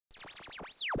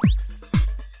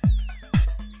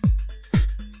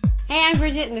Hey, I'm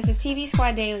Brigitte, and this is TV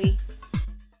Squad Daily.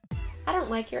 I don't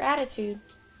like your attitude.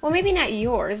 Well, maybe not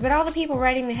yours, but all the people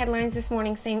writing the headlines this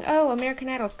morning saying, oh, American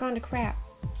Idol's gone to crap.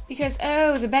 Because,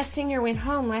 oh, the best singer went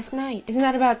home last night. It's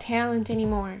not about talent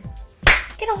anymore.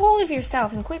 Get a hold of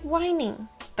yourself and quit whining.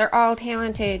 They're all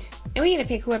talented, and we get to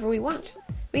pick whoever we want.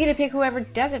 We get to pick whoever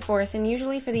does it for us, and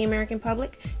usually for the American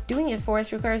public, doing it for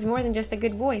us requires more than just a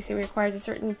good voice. It requires a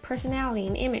certain personality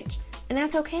and image, and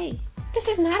that's okay. This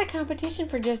is not a competition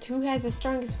for just who has the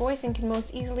strongest voice and can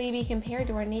most easily be compared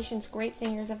to our nation's great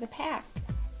singers of the past.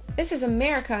 This is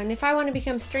America, and if I want to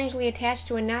become strangely attached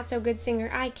to a not-so-good singer,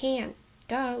 I can.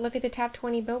 Duh, look at the top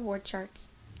 20 Billboard charts.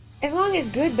 As long as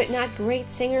good but not great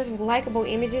singers with likable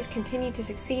images continue to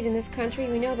succeed in this country,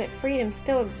 we know that freedom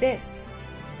still exists.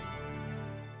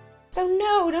 So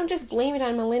no, don't just blame it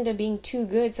on Melinda being too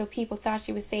good so people thought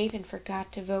she was safe and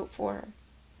forgot to vote for her.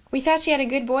 We thought she had a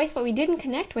good voice, but we didn't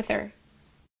connect with her.